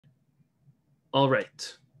All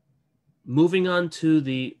right. Moving on to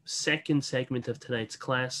the second segment of tonight's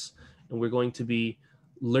class, and we're going to be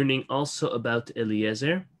learning also about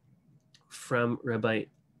Eliezer from Rabbi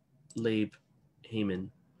Leib Heyman.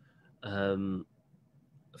 A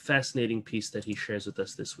fascinating piece that he shares with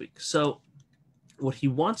us this week. So what he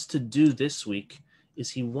wants to do this week is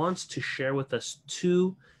he wants to share with us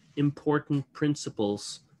two important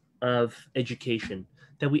principles of education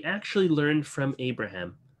that we actually learned from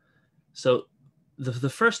Abraham. So the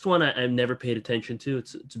first one I've never paid attention to.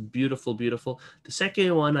 It's beautiful, beautiful. The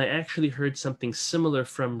second one, I actually heard something similar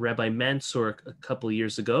from Rabbi Mansour a couple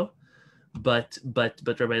years ago, but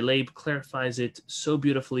Rabbi Leib clarifies it so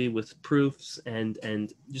beautifully with proofs and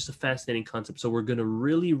just a fascinating concept. So we're going to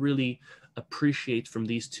really, really appreciate from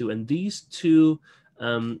these two. And these two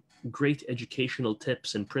great educational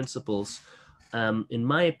tips and principles, in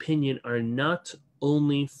my opinion, are not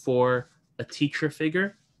only for a teacher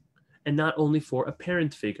figure, and not only for a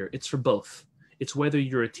parent figure. It's for both. It's whether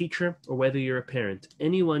you're a teacher or whether you're a parent.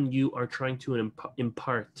 Anyone you are trying to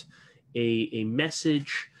impart a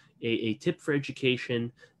message, a tip for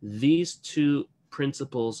education, these two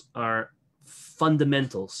principles are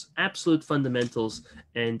fundamentals, absolute fundamentals,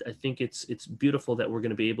 and I think it's beautiful that we're going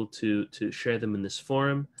to be able to share them in this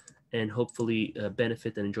forum and hopefully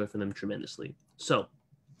benefit and enjoy from them tremendously. So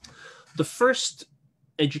the first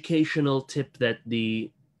educational tip that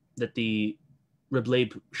the Reb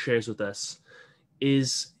Leib shares with us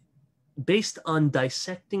is based on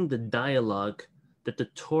dissecting the dialogue that the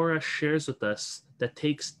Torah shares with us that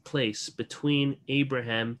takes place between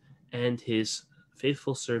Abraham and his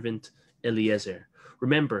faithful servant Eliezer.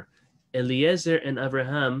 Remember, Eliezer and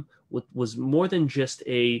Abraham was more than just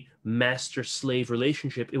a master-slave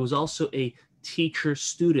relationship. It was also a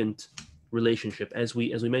teacher-student relationship, as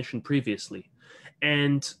we mentioned previously.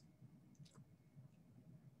 And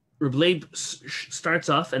Reb Leib starts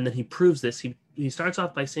off, and then he proves this. He starts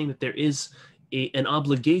off by saying that there is an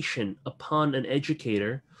obligation upon an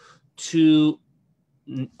educator to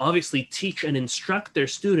obviously teach and instruct their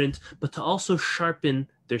student, but to also sharpen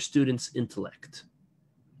their student's intellect.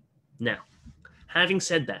 Now, having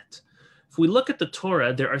said that, if we look at the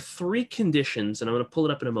Torah, there are three conditions, and I'm going to pull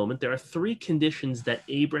it up in a moment. There are three conditions that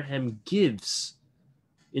Abraham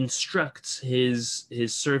instructs his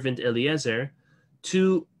servant Eliezer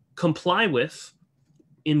to comply with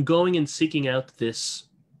in going and seeking out this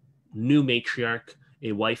new matriarch,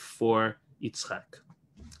 a wife for Yitzchak.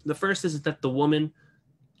 The first is that the woman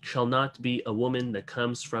shall not be a woman that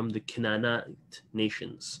comes from the Canaanite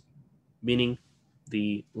nations, meaning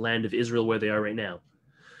the land of Israel where they are right now.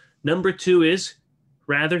 Number two is,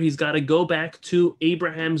 rather, he's got to go back to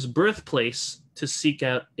Abraham's birthplace to seek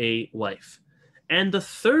out a wife. And the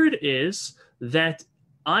third is that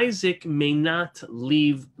Isaac may not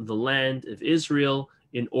leave the land of Israel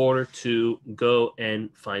in order to go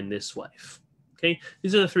and find this wife. Okay,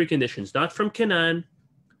 these are the three conditions. Not from Canaan,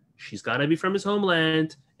 she's got to be from his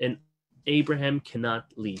homeland, and Abraham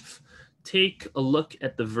cannot leave. Take a look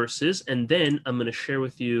at the verses, and then I'm going to share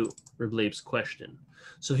with you Reb Leib's question.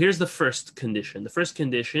 So here's the first condition. The first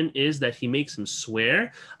condition is that he makes him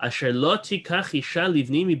swear, Asher lo tikach isha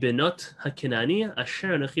livni mi benot haKenani asher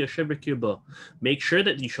anochi yoshev b'kirbo. Make sure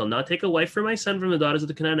that you shall not take a wife for my son from the daughters of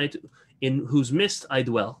the Canaanite in whose midst I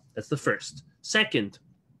dwell. That's the first. Second,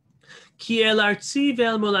 Ki el artzi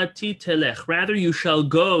ve'el molati telech. Rather, you shall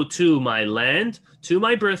go to my land, to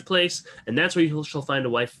my birthplace, and that's where you shall find a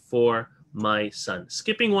wife for my son.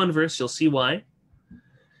 Skipping one verse, you'll see why.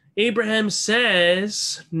 Abraham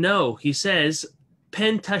says, no, he says,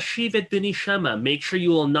 Pen tashiv et bini shama. Make sure you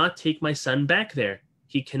will not take my son back there.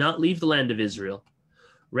 He cannot leave the land of Israel.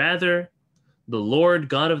 Rather, the Lord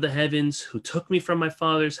God of the heavens, who took me from my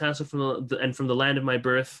father's house and from the land of my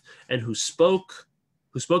birth, and who spoke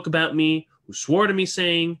about me, who swore to me,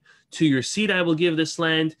 saying, to your seed I will give this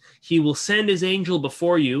land. He will send his angel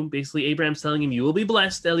before you. Basically, Abraham's telling him, you will be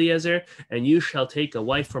blessed, Eliezer, and you shall take a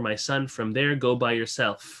wife for my son. From there, go by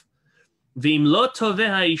yourself. V'im lo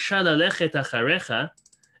toveh isha lalechet acharecha.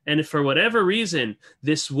 And if for whatever reason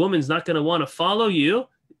this woman's not going to want to follow you,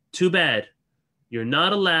 too bad. You're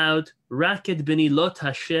not allowed. Raket bini lo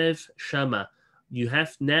tashev shama. You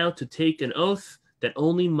have now to take an oath that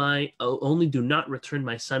only do not return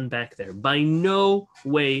my son back there. By no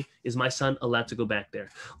way is my son allowed to go back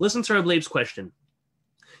there. Listen to Reb Leib's question.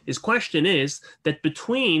 His question is that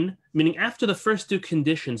meaning after the first two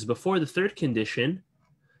conditions, before the third condition,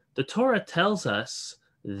 the Torah tells us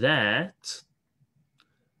that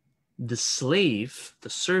the slave,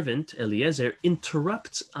 the servant, Eliezer,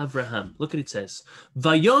 interrupts Avraham. Look what it says.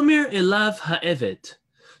 Vayomer elav ha'eved.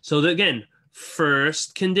 So again,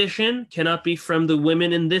 First condition, cannot be from the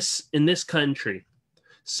women in this country.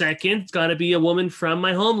 Second, it's got to be a woman from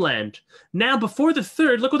my homeland. Now, before the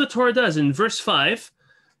third, look what the Torah does. In verse 5,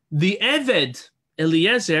 the Eved,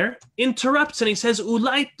 Eliezer, interrupts and he says,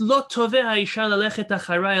 Ulai lo toveh ha'isha lalechet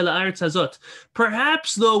acharai el ha'aretz hazot.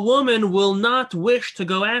 Perhaps the woman will not wish to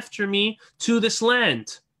go after me to this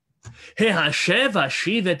land. Shall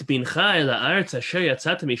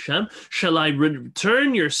I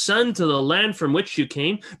return your son to the land from which you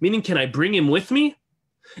came? Meaning, can I bring him with me?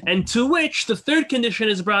 And to which the third condition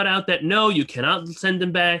is brought out that no, you cannot send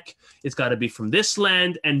him back. It's got to be from this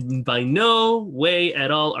land, and by no way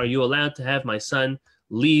at all are you allowed to have my son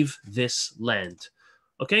leave this land.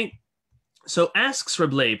 Okay? So asks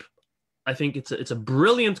Reb Leib, I think it's a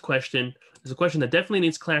brilliant question. It's a question that definitely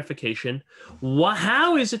needs clarification.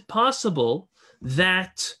 How is it possible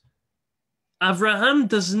that Avraham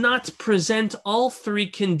does not present all three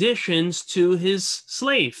conditions to his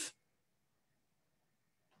slave?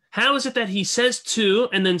 How is it that he says two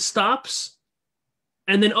and then stops?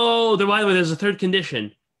 And then, by the way, there's a third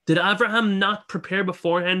condition. Did Avraham not prepare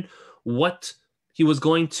beforehand what he was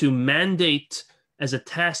going to mandate as a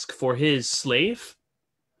task for his slave?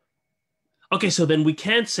 Okay, so then we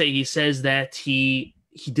can't say he says that he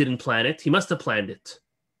didn't plan it. He must have planned it.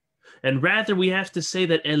 And rather, we have to say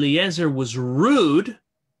that Eliezer was rude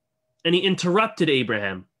and he interrupted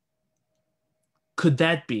Abraham. Could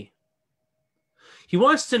that be? He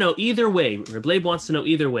wants to know either way. Reb Leib wants to know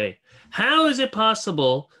either way. How is it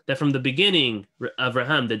possible that from the beginning,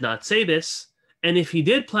 Avraham did not say this? And if he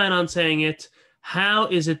did plan on saying it, how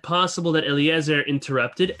is it possible that Eliezer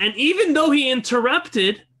interrupted? And even though he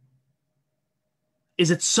interrupted, is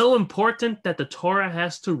it so important that the Torah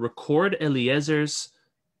has to record Eliezer's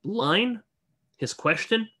line, his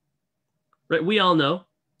question? Right? We all know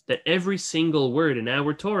that every single word in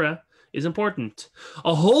our Torah is important.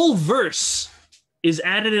 A whole verse is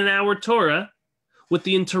added in our Torah with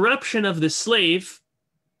the interruption of the slave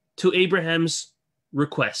to Abraham's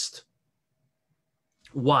request.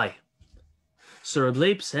 Why? So Reb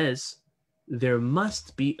Leib says there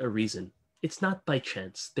must be a reason. It's not by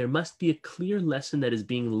chance. There must be a clear lesson that is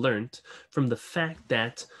being learned from the fact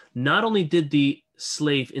that not only did the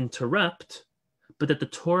slave interrupt, but that the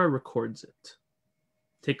Torah records it.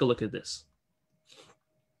 Take a look at this.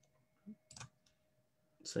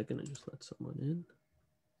 Second, I just let someone in.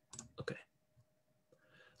 Okay.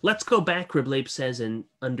 Let's go back, Reb Leib says, and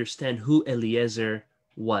understand who Eliezer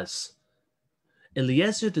was.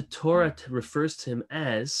 Eliezer, the Torah refers to him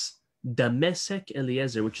as Damesek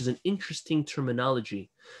Eliezer, which is an interesting terminology.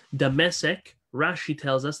 Damesek, Rashi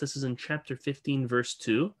tells us, this is in chapter 15, verse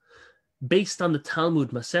 2, based on the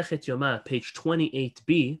Talmud, Masechet Yoma, page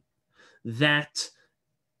 28b, that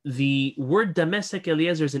the word Damesek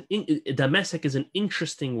Eliezer Damesek is an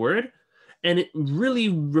interesting word, and it really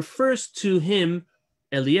refers to him,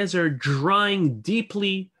 Eliezer, drawing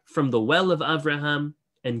deeply from the well of Avraham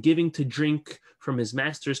and giving to drink from his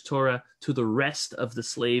master's Torah to the rest of the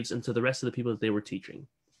slaves and to the rest of the people that they were teaching.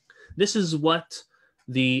 This is what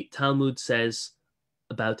the Talmud says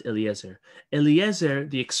about Eliezer. Eliezer,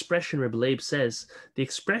 the expression Reb Leib says, the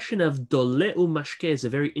expression of doleu mashke is a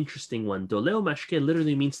very interesting one. Doleu mashke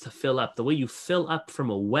literally means to fill up. The way you fill up from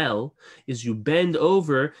a well is you bend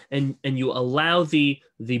over and you allow the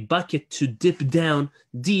bucket to dip down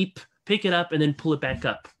deep, pick it up, and then pull it back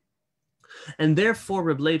up. And therefore,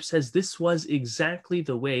 Reb Leib says this was exactly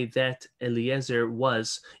the way that Eliezer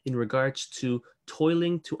was in regards to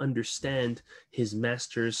toiling to understand his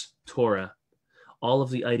master's Torah. All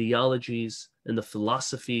of the ideologies and the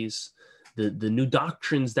philosophies, the new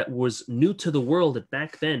doctrines that was new to the world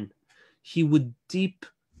back then, he would dig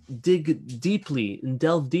deeply and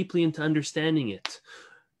delve deeply into understanding it.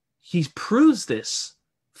 He proves this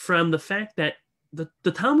from the fact that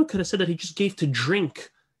the Talmud could have said that he just gave to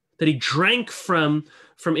drink, that he drank from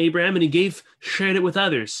Abraham and he shared it with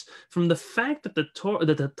others. From the fact that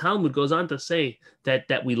the Talmud goes on to say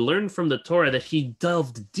that we learn from the Torah that he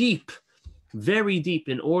delved deep, very deep,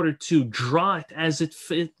 in order to draw it as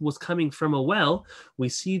if it was coming from a well, we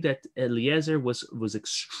see that Eliezer was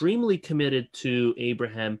extremely committed to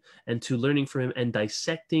Abraham and to learning from him and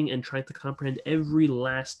dissecting and trying to comprehend every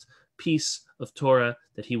last piece of Torah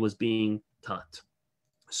that he was being taught.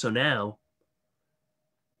 So now,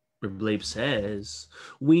 Reb Leib says,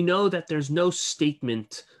 we know that there's no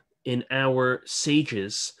statement in our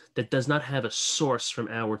sages that does not have a source from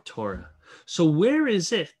our Torah. So where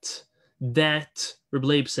is it that, Reb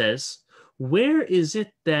Leib says, where is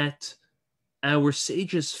it that our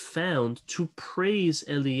sages found to praise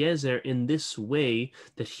Eliezer in this way,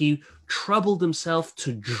 that he troubled himself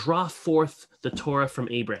to draw forth the Torah from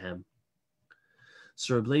Abraham.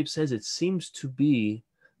 So Reb Leib says it seems to be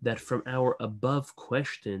that from our above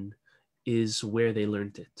question is where they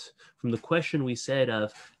learned it. From the question we said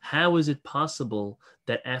of how is it possible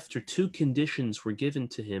that after two conditions were given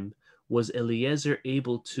to him, was Eliezer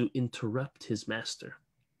able to interrupt his master?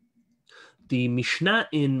 The Mishnah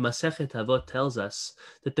in Masechet Avot tells us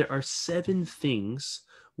that there are 7 things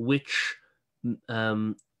which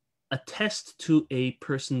attest to a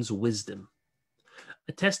person's wisdom,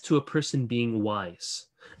 attest to a person being wise.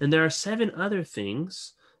 And there are 7 other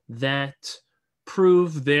things that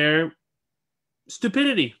prove their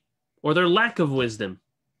stupidity or their lack of wisdom.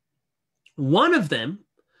 One of them,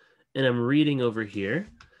 and I'm reading over here,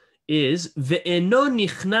 is ve'eno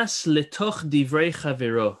nichnas letoch divrei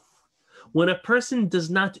chavero. When a person does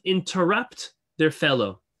not interrupt their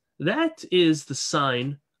fellow, that is the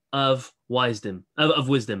sign of wisdom. Of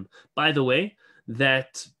wisdom. By the way,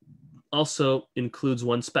 that also includes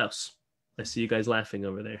one spouse. I see you guys laughing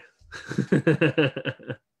over there.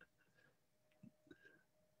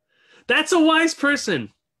 That's a wise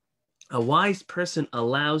person. A wise person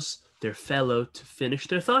allows their fellow to finish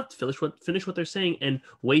their thought, finish what they're saying, and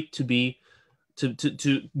wait to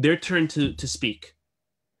their turn to speak.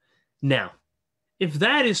 Now, if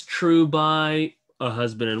that is true by a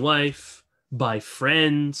husband and wife, by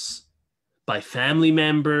friends, by family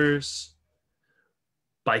members,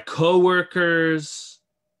 by co-workers,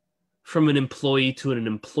 from an employee to an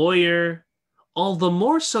employer, all the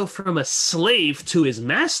more so from a slave to his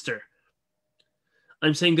master.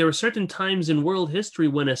 I'm saying there were certain times in world history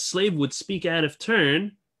when a slave would speak out of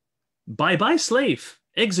turn. Bye-bye, slave.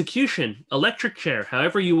 Execution, electric chair,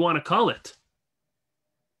 however you want to call it.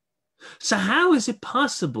 So how is it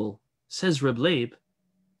possible, says Reb Leib,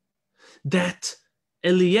 that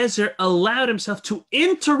Eliezer allowed himself to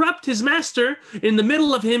interrupt his master in the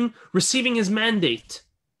middle of him receiving his mandate,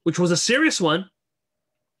 which was a serious one,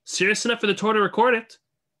 serious enough for the Torah to record it?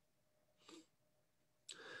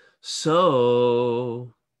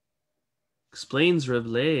 So, explains Reb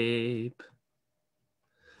Leib,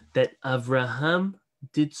 that Avraham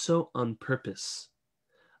did so on purpose.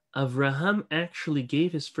 Avraham actually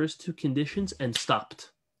gave his first 2 conditions and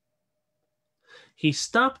stopped. He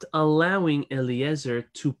stopped allowing Eliezer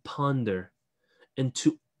to ponder and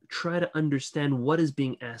to try to understand what is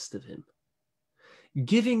being asked of him,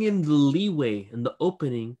 giving him the leeway and the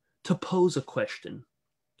opening to pose a question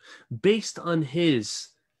based on his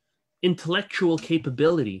intellectual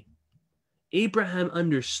capability. Abraham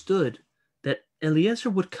understood that Eliezer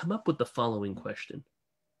would come up with the following question.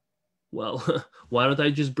 Well, why don't I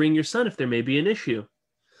just bring your son if there may be an issue?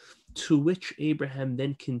 To which Abraham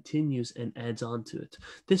then continues and adds on to it.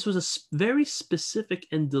 This was a very specific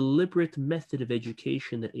and deliberate method of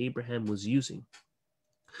education that Abraham was using.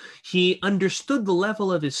 He understood the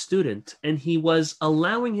level of his student, and he was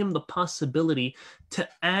allowing him the possibility to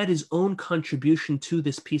add his own contribution to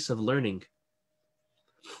this piece of learning.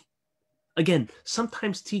 Again,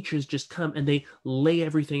 sometimes teachers just come and they lay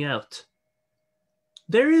everything out.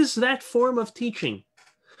 There is that form of teaching,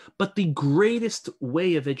 but the greatest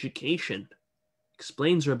way of education,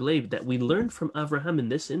 explains Reb Leib, that we learn from Avraham in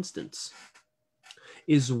this instance,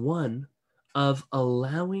 is one of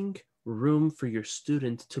allowing room for your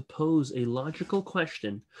student to pose a logical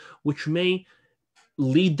question, which may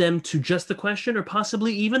lead them to just the question or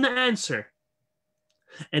possibly even the answer.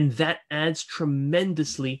 And that adds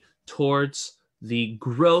tremendously towards the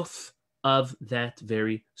growth of that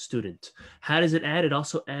very student. How does it add? It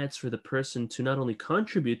also adds for the person to not only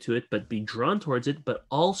contribute to it, but be drawn towards it, but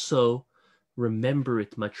also remember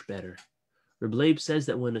it much better. Reb Leib says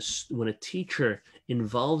that when a teacher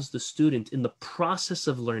involves the student in the process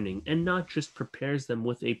of learning and not just prepares them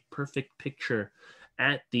with a perfect picture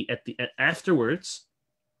afterwards,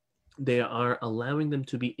 they are allowing them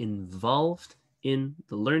to be involved in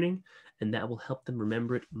the learning, and that will help them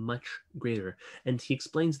remember it much greater. And he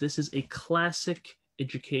explains this is a classic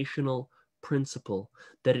educational principle,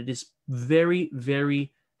 that it is very,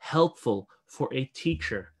 very helpful for a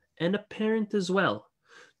teacher and a parent as well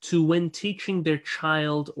to, when teaching their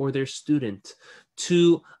child or their student,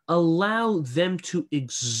 to allow them to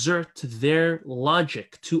exert their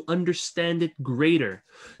logic, to understand it greater,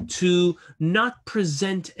 to not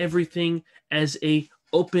present everything as a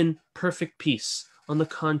open, perfect piece. On the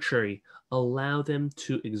contrary, allow them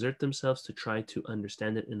to exert themselves to try to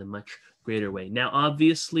understand it in a much greater way. Now,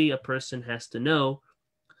 obviously, a person has to know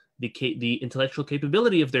the intellectual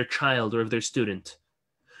capability of their child or of their student.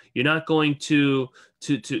 You're not going to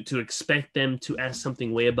expect them to ask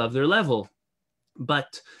something way above their level.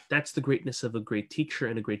 But that's the greatness of a great teacher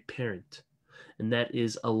and a great parent. And that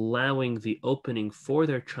is allowing the opening for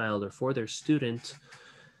their child or for their student,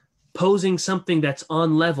 posing something that's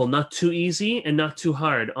on level, not too easy and not too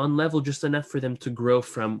hard, on level just enough for them to grow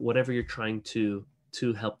from whatever you're trying to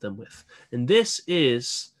help them with. And this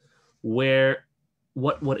is where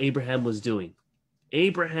what Abraham was doing.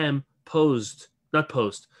 Abraham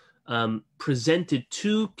presented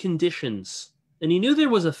two conditions, and he knew there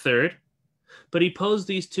was a third, but he posed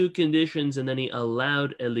these two conditions, and then he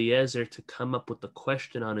allowed Eliezer to come up with the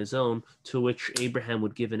question on his own, to which Abraham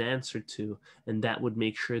would give an answer to, and that would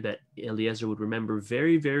make sure that Eliezer would remember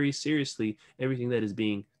very, very seriously everything that is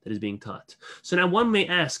being taught. So now one may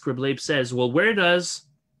ask, Reb Leib says, well, where does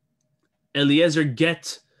Eliezer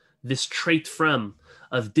get this trait from,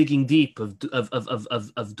 of digging deep,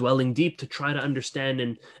 of dwelling deep to try to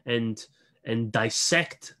understand and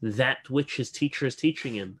dissect that which his teacher is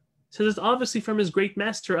teaching him? So it's obviously from his great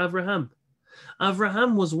master, Avraham.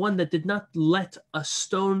 Avraham was one that did not let a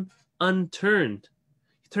stone unturned.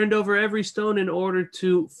 He turned over every stone in order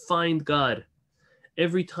to find God.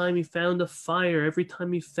 Every time he found a fire, every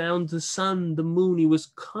time he found the sun, the moon, he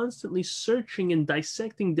was constantly searching and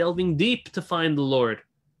dissecting, delving deep to find the Lord.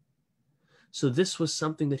 So this was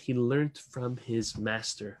something that he learned from his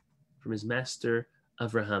master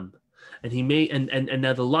Avraham. And he made, and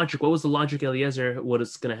now the logic, what was the logic, Eliezer, what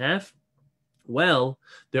it's going to have? Well,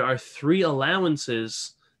 there are three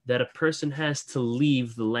allowances that a person has to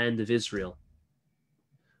leave the land of Israel.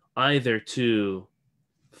 Either to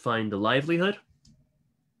find a livelihood,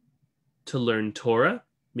 to learn Torah,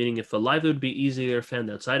 meaning if a livelihood would be easier found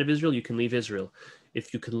outside of Israel, you can leave Israel.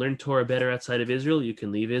 If you can learn Torah better outside of Israel, you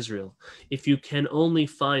can leave Israel. If you can only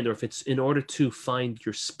find, or if it's in order to find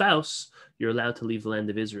your spouse, you're allowed to leave the land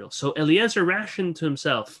of Israel. So Eliezer rationed to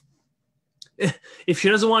himself, if she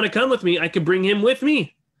doesn't want to come with me, I could bring him with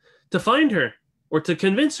me to find her or to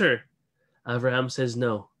convince her. Avraham says,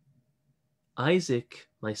 no. Isaac,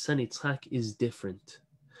 my son Yitzchak, is different.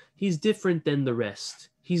 He's different than the rest.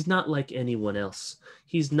 He's not like anyone else.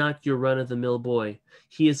 He's not your run-of-the-mill boy.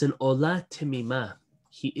 He is an olah temimah.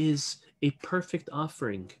 He is a perfect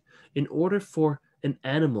offering. In order for an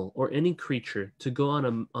animal or any creature to go on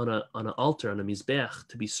an altar, on a mizbeach,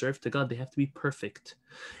 to be served to God, they have to be perfect.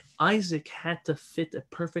 Isaac had to fit a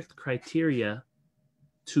perfect criteria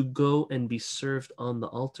to go and be served on the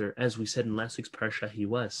altar, as we said in last week's Parashat, he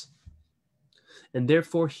was. And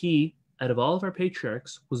therefore he, out of all of our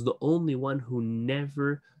patriarchs, was the only one who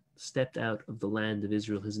never stepped out of the land of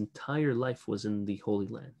Israel. His entire life was in the Holy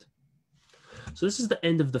Land. So this is the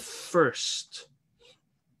end of the first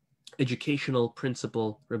educational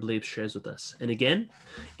principle Reb Leib shares with us. And again,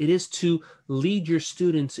 it is to lead your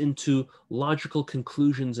students into logical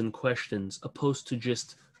conclusions and questions, opposed to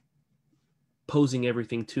just posing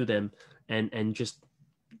everything to them and just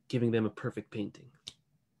giving them a perfect painting.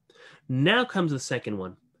 Now comes the second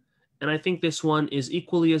one. And I think this one is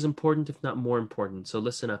equally as important, if not more important. So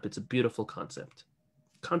listen up. It's a beautiful concept.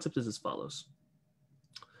 The concept is as follows.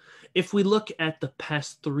 If we look at the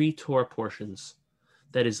past three Torah portions,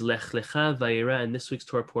 that is Lech Lecha, Vayera, and this week's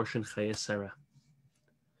Torah portion, Chaye Sarah,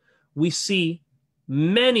 we see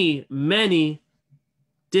many, many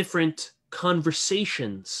different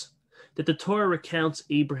conversations that the Torah recounts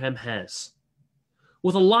Abraham has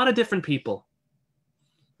with a lot of different people.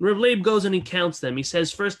 Reb Leib goes and he counts them. He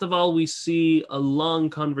says, first of all, we see full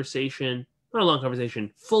conversations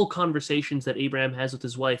that Abraham has with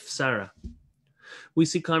his wife, Sarah. We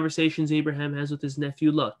see conversations Abraham has with his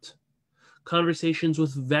nephew, Lot. Conversations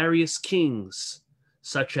with various kings,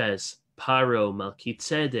 such as Paro,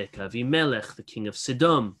 Melchizedek, Avimelech, the king of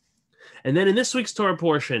Sodom. And then in this week's Torah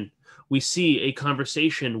portion, we see a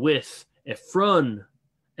conversation with Ephron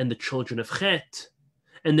and the children of Chet.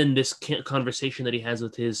 And then this conversation that he has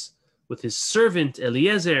with his servant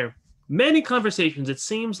Eliezer. Many conversations. It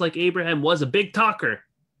seems like Abraham was a big talker.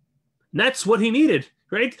 And that's what he needed,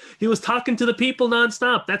 right? He was talking to the people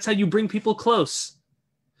nonstop. That's how you bring people close.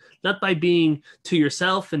 Not by being to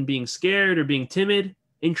yourself and being scared or being timid,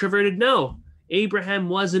 introverted. No, Abraham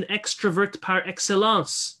was an extrovert par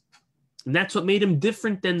excellence. And that's what made him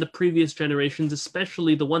different than the previous generations,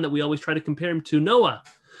 especially the one that we always try to compare him to, Noah.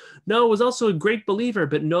 Noah was also a great believer,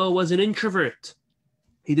 but Noah was an introvert.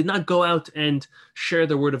 He did not go out and share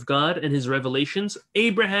the word of God and his revelations.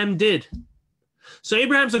 Abraham did. So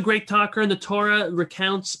Abraham's a great talker, and the Torah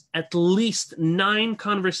recounts at least 9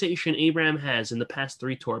 conversations Abraham has in the past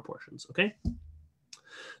 3 Torah portions, okay?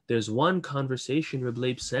 There's one conversation, Reb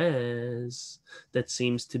Leib says, that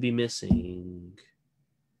seems to be missing.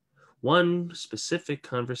 one specific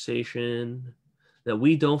conversation that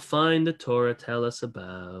we don't find the Torah tell us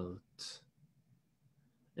about.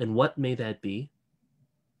 And what may that be?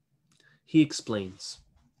 He explains.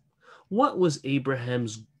 What was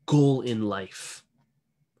Abraham's goal in life?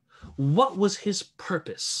 What was his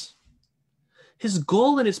purpose? His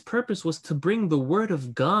goal and his purpose was to bring the word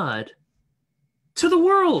of God to the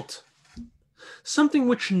world, something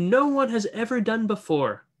which no one has ever done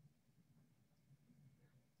before.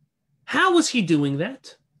 How was he doing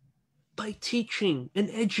that? By teaching and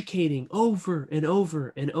educating over and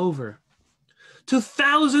over and over to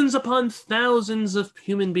thousands upon thousands of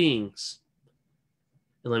human beings.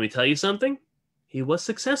 And let me tell you something, he was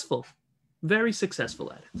successful, very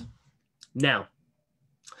successful at it. Now,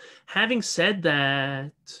 having said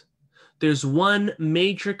that, there's one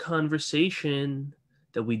major conversation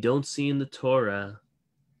that we don't see in the Torah.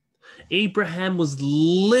 Abraham was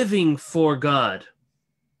living for God.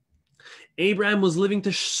 Abraham was living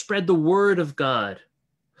to spread the word of God.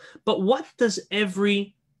 But what does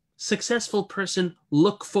every successful person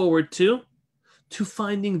look forward to? To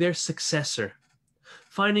finding their successor,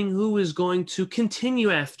 finding who is going to continue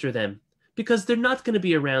after them, because they're not going to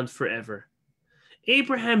be around forever.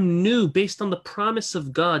 Abraham knew, based on the promise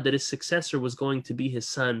of God, that his successor was going to be his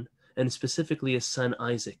son, and specifically his son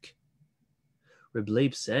Isaac. Reb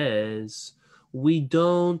Leib says, we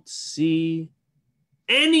don't see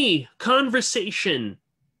any conversation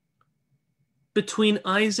between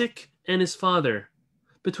Isaac and his father,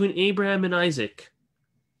 between Abraham and Isaac.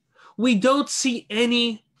 We don't see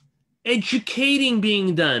any educating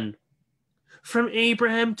being done from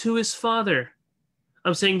Abraham to his father.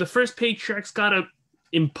 I'm saying the first patriarch's got to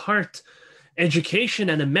impart education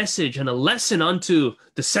and a message and a lesson onto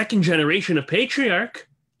the second generation of patriarch,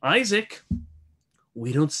 Isaac.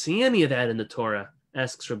 We don't see any of that in the Torah,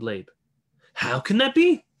 asks Reb Leib. How can that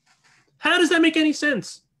be? How does that make any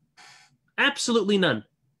sense? Absolutely none.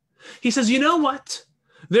 He says, you know what?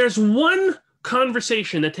 There's one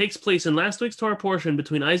conversation that takes place in last week's Torah portion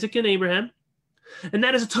between Isaac and Abraham, and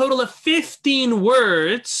that is a total of 15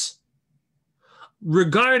 words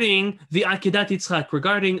regarding the Akedat Yitzchak,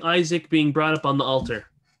 regarding Isaac being brought up on the altar.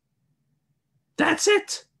 That's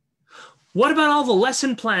it. What about all the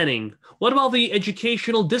lesson planning? What about all the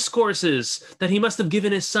educational discourses that he must have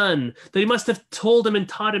given his son, that he must have told him and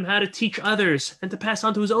taught him how to teach others and to pass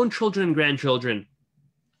on to his own children and grandchildren?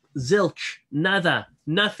 Zilch, nada,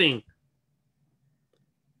 nothing.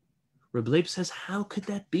 Reb Leib says, how could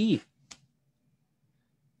that be?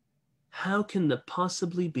 How can that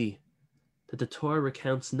possibly be that the Torah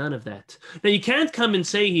recounts none of that? Now, you can't come and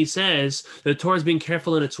say, he says, the Torah is being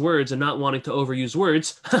careful in its words and not wanting to overuse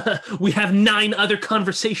words. We have 9 other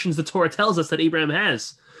conversations the Torah tells us that Abraham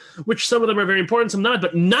has, which some of them are very important, some not,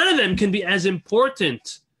 but none of them can be as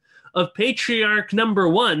important of patriarch number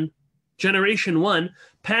 1, generation 1,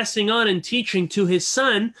 passing on and teaching to his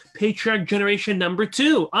son, patriarch generation number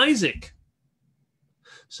 2, Isaac.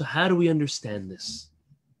 So how do we understand this?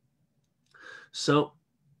 So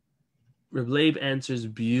Reb Leib answers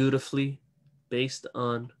beautifully based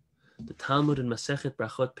on the Talmud in Masechet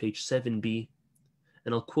Brachot, page 7b.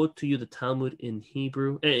 And I'll quote to you the Talmud in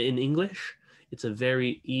English. It's a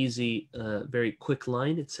very easy, very quick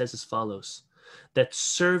line. It says as follows, that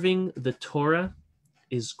serving the Torah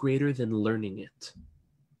is greater than learning it.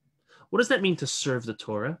 What does that mean, to serve the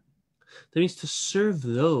Torah? That means to serve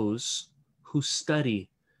those who study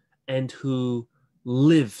and who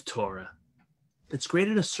live Torah. It's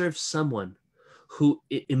greater to serve someone who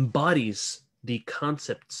embodies the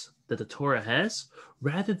concepts that the Torah has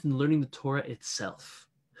rather than learning the Torah itself.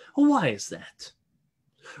 Why is that?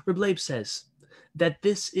 Reb Leib says that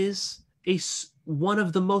this is one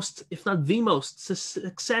of the most, if not the most,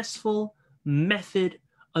 successful method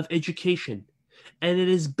of education, and it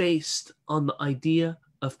is based on the idea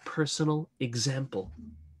of personal example.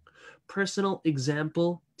 Personal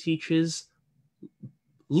example teaches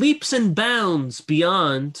leaps and bounds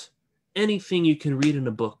beyond anything you can read in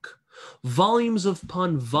a book. Volumes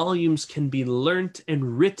upon volumes can be learnt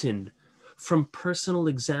and written from personal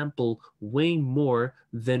example way more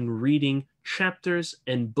than reading chapters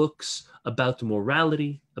and books about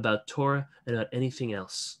morality, about Torah, and about anything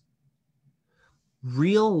else.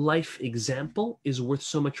 Real life example is worth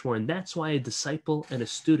so much more, and that's why a disciple and a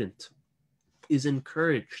student is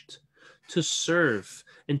encouraged to serve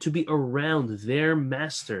and to be around their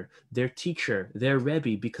master, their teacher, their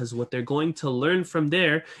Rebbe, because what they're going to learn from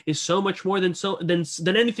there is so much more than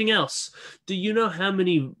anything else. Do you know how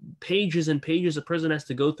many pages and pages a person has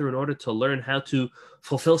to go through in order to learn how to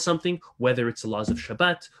fulfill something, whether it's the laws of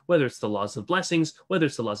Shabbat, whether it's the laws of blessings, whether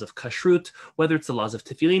it's the laws of kashrut, whether it's the laws of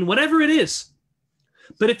tefillin, whatever it is.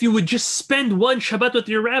 But if you would just spend one Shabbat with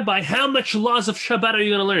your rabbi, how much laws of Shabbat are you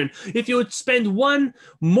going to learn? If you would spend one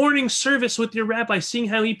morning service with your rabbi, seeing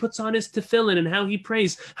how he puts on his tefillin and how he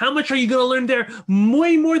prays, how much are you going to learn there?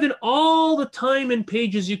 Way more than all the time and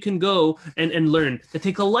pages you can go and learn. That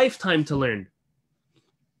take a lifetime to learn.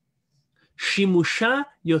 Shimusha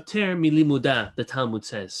yoter milimuda, the Talmud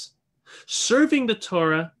says. Serving the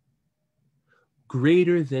Torah,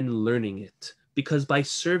 greater than learning it. Because by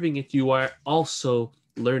serving it, you are also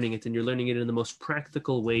learning it, and you're learning it in the most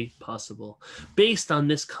practical way possible. Based on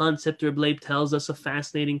this concept, Reb Leib tells us a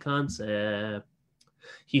fascinating concept.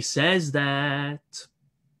 He says that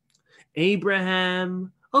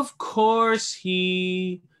Abraham, of course,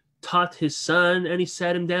 he taught his son, and he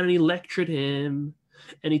sat him down and he lectured him,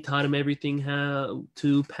 and he taught him everything how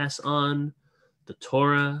to pass on the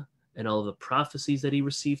Torah and all the prophecies that he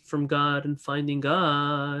received from God and finding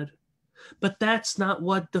God. But that's not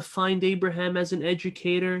what defined Abraham as an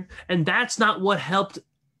educator, and that's not what helped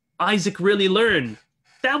Isaac really learn.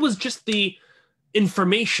 That was just the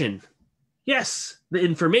information. Yes, the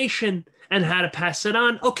information and how to pass it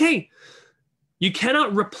on. Okay, you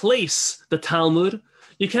cannot replace the Talmud.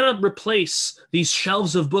 You cannot replace these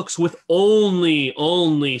shelves of books with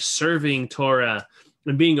only serving Torah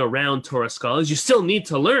and being around Torah scholars. You still need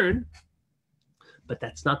to learn, but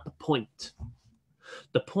that's not the point.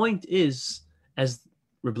 The point is, as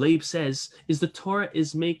Reb Leib says, is the Torah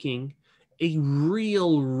is making a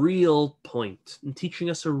real point and teaching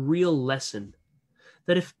us a real lesson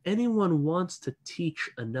that if anyone wants to teach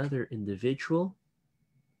another individual,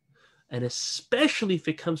 and especially if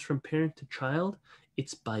it comes from parent to child,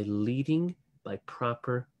 it's by leading by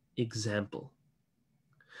proper example.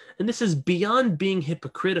 And this is beyond being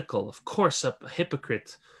hypocritical. Of course, a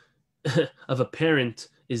hypocrite of a parent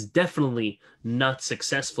is definitely not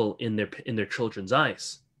successful in their children's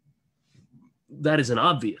eyes. That is an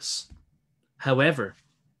obvious. However,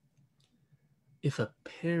 if a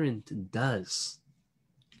parent does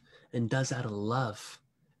out of love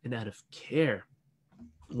and out of care,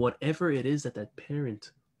 whatever it is that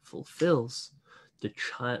parent fulfills, the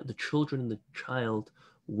children and the child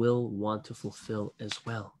will want to fulfill as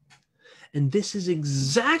well. And this is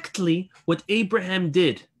exactly what Abraham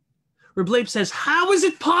did. Reb Leib says, how is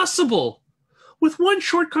it possible? With one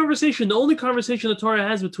short conversation, the only conversation the Torah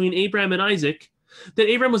has between Abraham and Isaac, that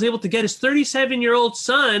Abraham was able to get his 37-year-old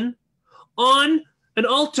son on an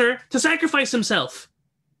altar to sacrifice himself.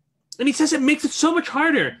 And he says it makes it so much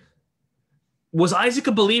harder. Was Isaac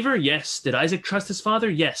a believer? Yes. Did Isaac trust his father?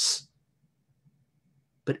 Yes.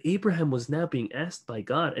 But Abraham was now being asked by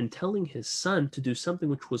God and telling his son to do something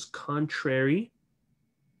which was contrary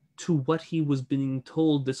to what he was being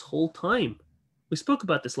told this whole time. We spoke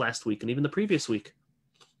about this last week and even the previous week.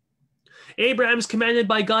 Abraham is commanded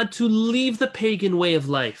by God to leave the pagan way of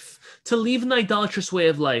life, to leave an idolatrous way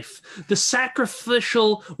of life, the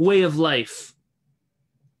sacrificial way of life,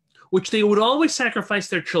 which they would always sacrifice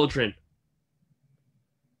their children.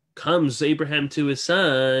 Comes Abraham to his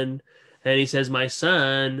son, and he says, my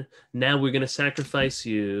son, now we're going to sacrifice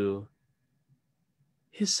you.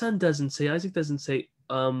 His son doesn't say, Isaac doesn't say,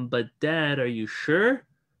 but Dad, are you sure?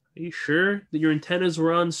 Are you sure that your antennas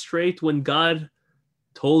were on straight when God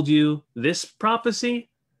told you this prophecy?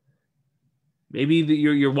 Maybe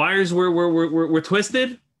your wires were twisted?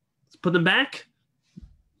 Let's put them back?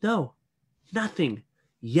 No, nothing.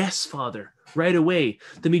 Yes, Father, right away.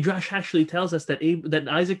 The Midrash actually tells us that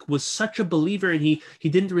Isaac was such a believer and he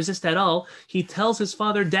didn't resist at all. He tells his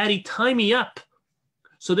father, Daddy, tie me up.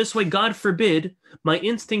 So this way, God forbid, my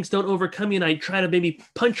instincts don't overcome me and I try to maybe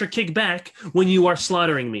punch or kick back when you are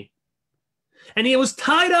slaughtering me. And he was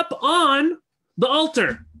tied up on the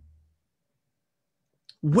altar.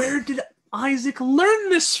 Where did Isaac learn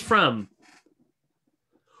this from?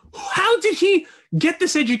 How did he get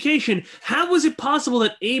this education? How was it possible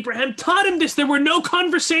that Abraham taught him this? There were no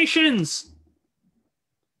conversations.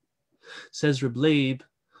 Says Reb Leib,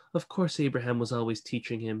 of course Abraham was always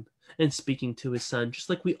teaching him and speaking to his son, just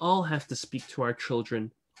like we all have to speak to our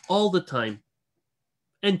children all the time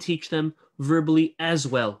and teach them verbally as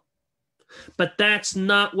well. But that's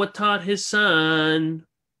not what taught his son.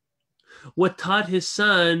 What taught his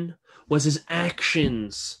son was his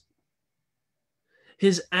actions.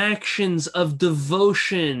 His actions of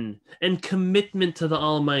devotion and commitment to the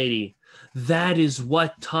Almighty. that is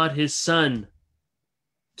what taught his son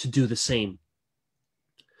to do the same.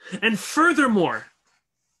 And furthermore,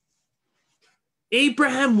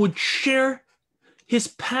 Abraham would share his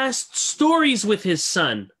past stories with his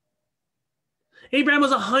son. Abraham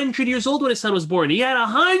was 100 years old when his son was born. He had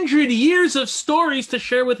 100 years of stories to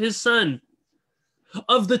share with his son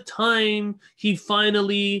of the time he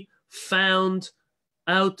finally found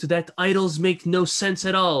out that idols make no sense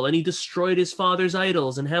at all, and he destroyed his father's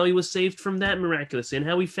idols, and how he was saved from that miraculously, and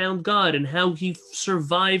how he found God, and how he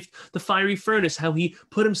survived the fiery furnace, how he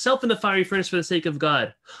put himself in the fiery furnace for the sake of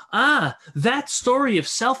God. That story of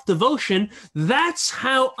self-devotion, that's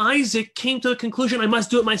how Isaac came to the conclusion, I must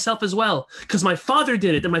do it myself as well, because my father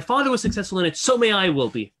did it, and my father was successful in it, so may I will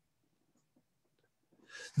be.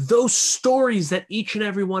 Those stories that each and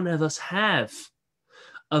every one of us have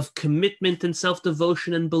of commitment and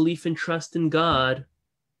self-devotion and belief and trust in God,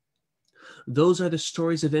 those are the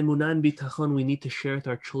stories of emunah and bitachon we need to share with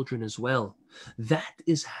our children as well. That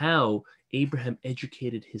is how Abraham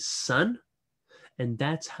educated his son, and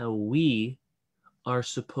that's how we are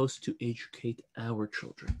supposed to educate our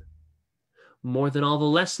children. More than all the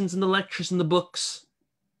lessons and the lectures and the books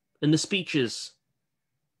and the speeches.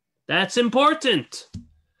 That's important,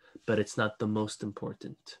 but it's not the most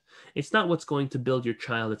important. It's not what's going to build your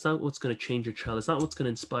child. It's not what's going to change your child. It's not what's going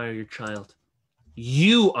to inspire your child.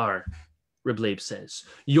 You are, Reb Leib says.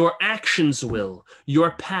 Your actions will.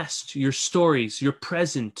 Your past, your stories, your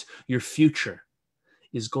present, your future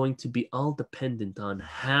is going to be all dependent on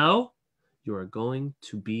how you are going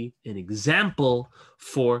to be an example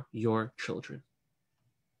for your children.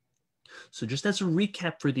 So just as a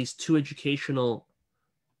recap for these two educational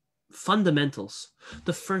fundamentals.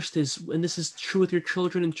 The first is, and this is true with your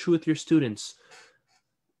children and true with your students,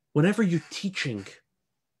 whenever you're teaching,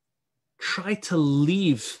 try to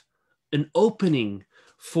leave an opening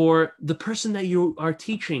for the person that you are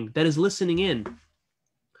teaching, that is listening in,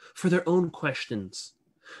 for their own questions,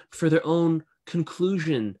 for their own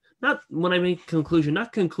conclusion. Not when I make conclusion,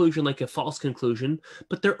 not conclusion like a false conclusion,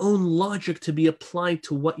 but their own logic to be applied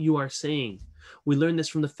to what you are saying. We learn this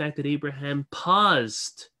from the fact that Abraham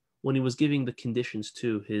paused when he was giving the conditions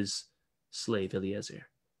to his slave Eliezer.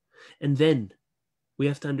 And then we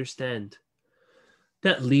have to understand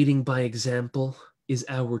that leading by example is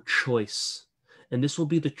our choice. And this will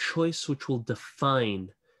be the choice which will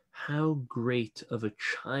define how great of a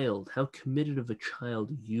child, how committed of a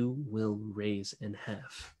child you will raise and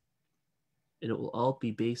have. And it will all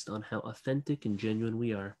be based on how authentic and genuine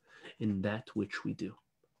we are in that which we do.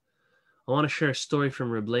 I want to share a story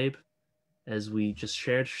from Reb Leib. As we just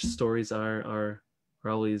shared, stories are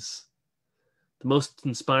always the most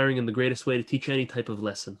inspiring and the greatest way to teach any type of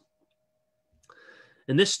lesson.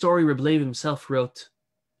 And this story, Reb Leib himself wrote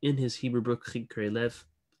in his Hebrew book, Chaye, and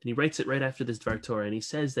he writes it right after this Dvar Torah, and he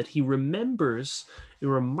says that he remembers a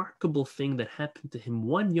remarkable thing that happened to him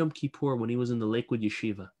one Yom Kippur when he was in the Lakewood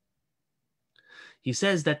Yeshiva. He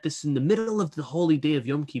says that this, in the middle of the holy day of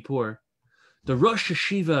Yom Kippur, the Rosh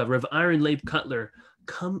Yeshiva, Reb Leib Cutler,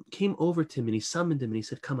 came over to him and he summoned him and he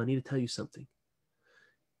said, "Come, I need to tell you something."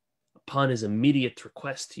 Upon his immediate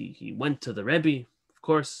request, he went to the Rebbe. Of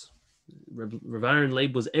course, Reb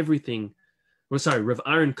Leib was everything. Reb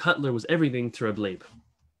Aaron Cutler was everything to Reb Leib.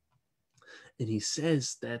 And he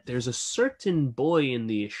says that there's a certain boy in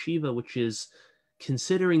the yeshiva which is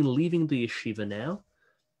considering leaving the yeshiva now.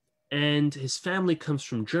 And his family comes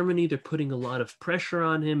from Germany. They're putting a lot of pressure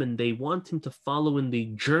on him, and they want him to follow in the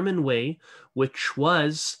German way, which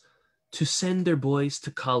was to send their boys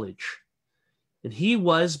to college. And he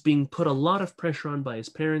was being put a lot of pressure on by his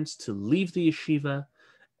parents to leave the yeshiva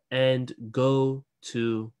and go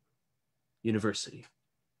to university,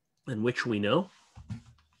 in which we know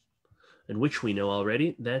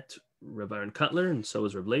already that Reb Aaron Cutler, and so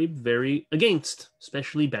is Reb Leib, very against,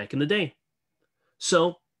 especially back in the day.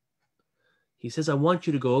 So he says, I want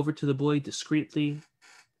you to go over to the boy discreetly,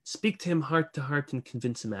 speak to him heart to heart, and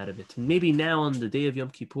convince him out of it. And maybe now on the day of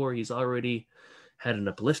Yom Kippur, he's already had an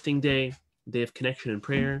uplifting day of connection and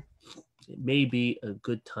prayer. It may be a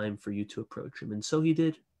good time for you to approach him. And so he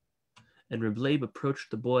did. And Reb Leib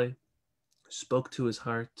approached the boy, spoke to his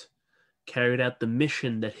heart, carried out the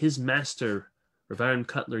mission that his master, Reb Aaron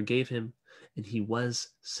Cutler, gave him, and he was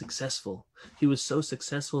successful. He was so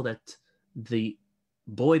successful that the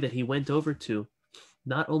boy that he went over to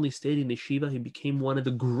not only stayed in the yeshiva, he became one of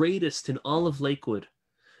the greatest in all of Lakewood.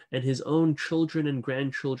 And his own children and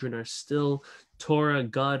grandchildren are still Torah,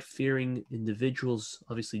 God-fearing individuals,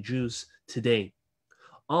 obviously Jews, today.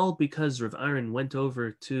 All because Reb Aaron went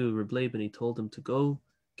over to Reb Leib and he told him to go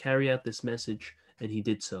carry out this message, and he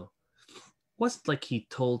did so. wasn't like he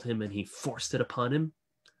told him and he forced it upon him.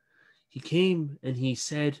 He came and he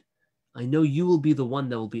said, I know you will be the one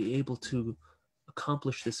that will be able to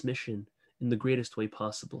accomplish this mission in the greatest way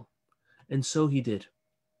possible. And so he did.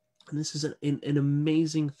 And this is an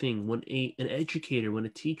amazing thing when an educator, when a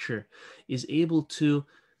teacher is able to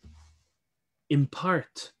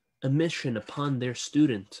impart a mission upon their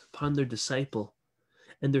student, upon their disciple,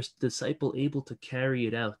 and their disciple able to carry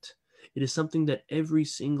it out. It is something that every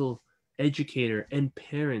single educator and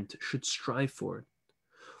parent should strive for.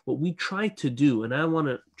 What we try to do, and I want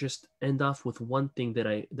to just end off with one thing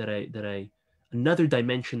another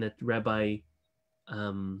dimension that Rabbi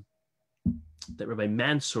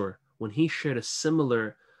Mansour, when he shared a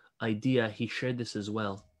similar idea, he shared this as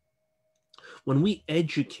well. When we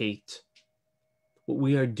educate, what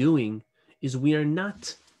we are doing is we are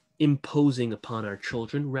not imposing upon our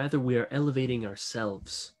children, rather we are elevating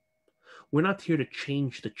ourselves. We're not here to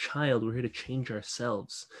change the child, we're here to change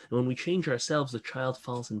ourselves. And when we change ourselves, the child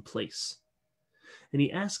falls in place. And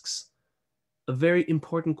he asks a very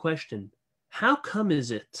important question. How come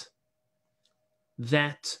is it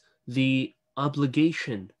that the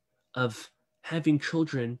obligation of having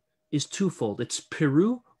children is twofold? It's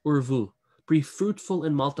peru or vu, be fruitful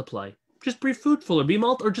and multiply. Just be fruitful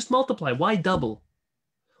or just multiply. Why double?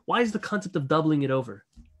 Why is the concept of doubling it over?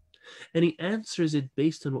 And he answers it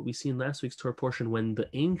based on what we see in last week's Torah portion when the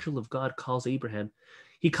angel of God calls Abraham.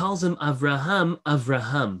 He calls him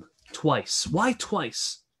Avraham twice. Why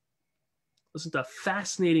twice? Listen to a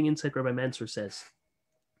fascinating insight Rabbi Mansour says.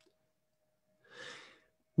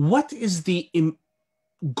 What is the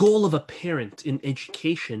goal of a parent in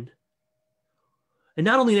education? And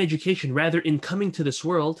not only in education, rather in coming to this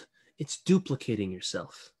world, it's duplicating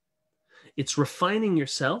yourself. It's refining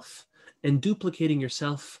yourself and duplicating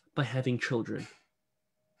yourself by having children.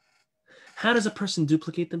 How does a person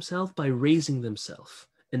duplicate themselves? By raising themselves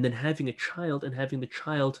and then having a child and having the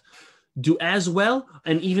child do as well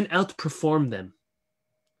and even outperform them.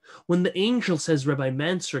 When the angel says Rabbi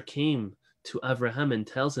Mansour came to Avraham and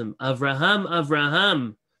tells him,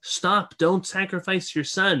 Avraham, stop, don't sacrifice your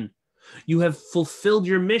son. You have fulfilled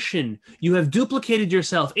your mission. You have duplicated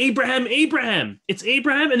yourself. Abraham. It's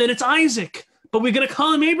Abraham and then it's Isaac. But we're going to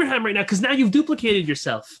call him Abraham right now because now you've duplicated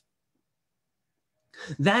yourself.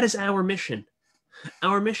 That is our mission.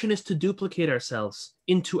 Our mission is to duplicate ourselves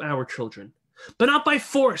into our children, but not by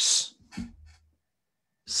force.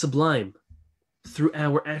 Sublime, through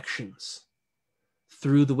our actions,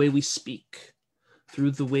 through the way we speak,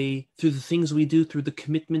 through the things we do, through the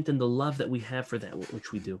commitment and the love that we have for that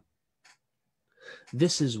which we do.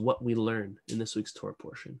 This is what we learn in this week's Torah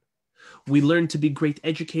portion. We learn to be great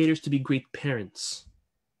educators, to be great parents.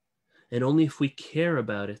 And only if we care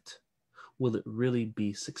about it will it really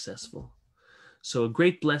be successful. So a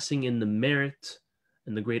great blessing in the merit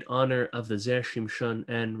and the great honor of the Zer Shimshon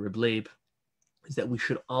and Reb Leib is that we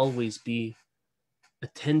should always be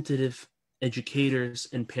attentive educators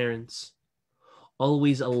and parents,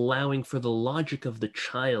 always allowing for the logic of the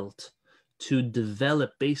child to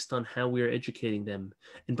develop based on how we are educating them,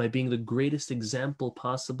 and by being the greatest example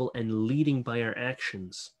possible and leading by our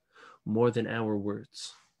actions more than our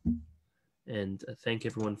words. And thank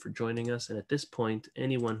everyone for joining us. And at this point,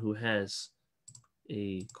 anyone who has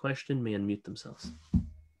a question may unmute themselves.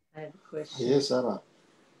 I have a question. Yes, Sarah.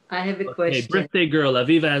 I have a question. Birthday girl,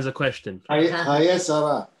 Aviva has a question. Yes,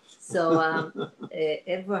 Sarah. So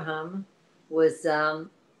Abraham was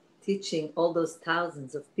teaching all those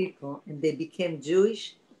thousands of people, and they became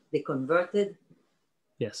Jewish. They converted.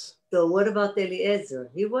 Yes. So what about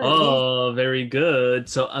Eliezer? He was. Oh, very good.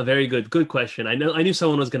 So a very good question. I knew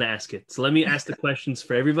someone was going to ask it. So let me ask the questions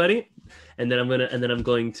for everybody, and then I'm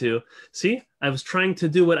going to see. I was trying to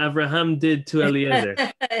do what Avraham did to Eliezer.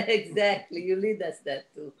 Exactly. You lead us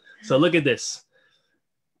that too. So look at this.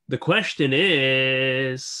 The question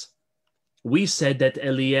is, we said that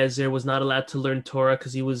Eliezer was not allowed to learn Torah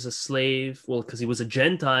because he was a slave. Well, because he was a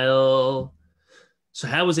Gentile. So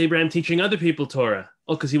how was Abraham teaching other people Torah?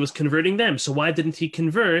 Oh, because he was converting them. So why didn't he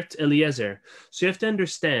convert Eliezer? So you have to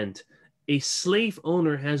understand, a slave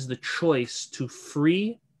owner has the choice to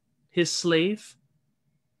free his slave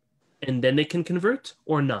and then they can convert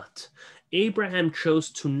or not. Abraham chose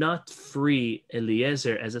to not free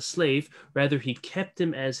Eliezer as a slave. Rather, he kept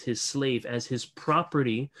him as his slave, as his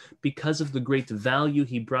property, because of the great value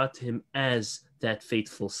he brought to him as that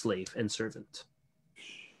faithful slave and servant.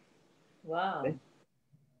 Wow. Okay.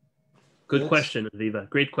 Good question, Aviva.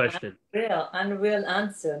 Great question. Unreal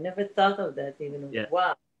answer. Never thought of that even. Yeah.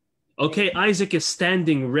 Wow. Okay, Isaac is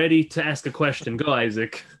standing ready to ask a question. Go,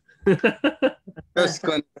 Isaac. Just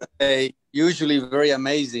going to say, usually very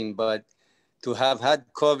amazing, but to have had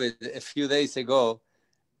COVID a few days ago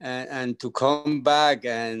and to come back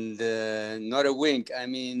and not a wink. I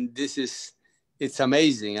mean, it's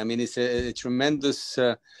amazing. I mean, it's a tremendous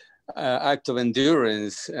act of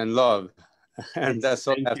endurance and love. And that's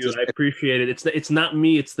all I have to say. I appreciate it. It's not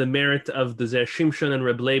me. It's the merit of the Zer Shimshon and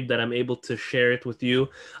Reb Leib that I'm able to share it with you.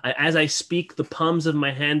 As I speak, the palms of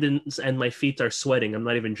my hands and my feet are sweating. I'm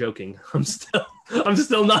not even joking. I'm still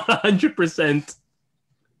not 100%.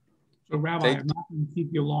 So, Rabbi, I'm not going to keep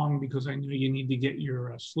you long because I know you need to get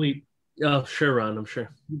your sleep. Oh, sure, Ron. I'm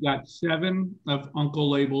sure. You got 7 of Uncle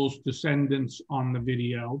Label's descendants on the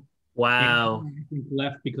video. Wow. And I think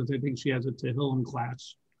left because I think she has a Tehillim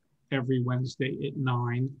class every Wednesday at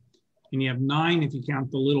 9. And you have 9 if you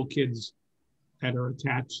count the little kids that are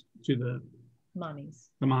attached to the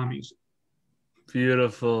mommies.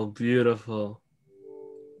 Beautiful, beautiful.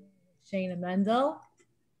 Shana Mendel.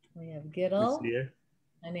 We have Giddel.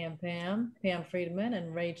 And I am Pam Friedman,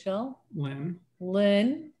 and Rachel. Lynn.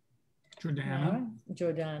 Jordana.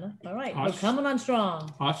 All right. We're coming on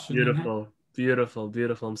strong. Beautiful. Beautiful,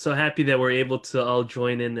 beautiful. I'm so happy that we're able to all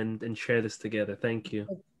join in and share this together. Thank you.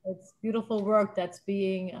 It's beautiful work that's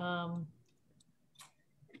being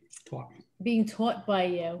taught by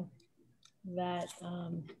you. That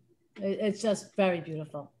it's just very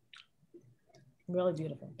beautiful. Really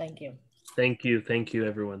beautiful. Thank you. Thank you,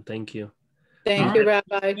 everyone. Thank you. Thank you,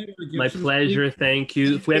 Rabbi. My pleasure. Thank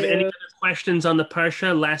you. If we have any other questions on the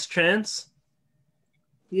Parsha, last chance.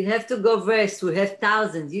 You have to go rest. We have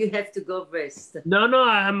thousands. You have to go rest. No,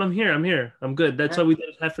 I'm here. I'm good. That's why we did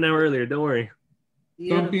it half an hour earlier. Don't worry.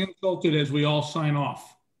 Don't be insulted as we all sign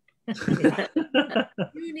off.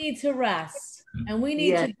 You need to rest, and we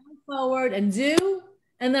need to go forward and do,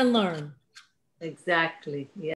 and then learn. Exactly. Yeah.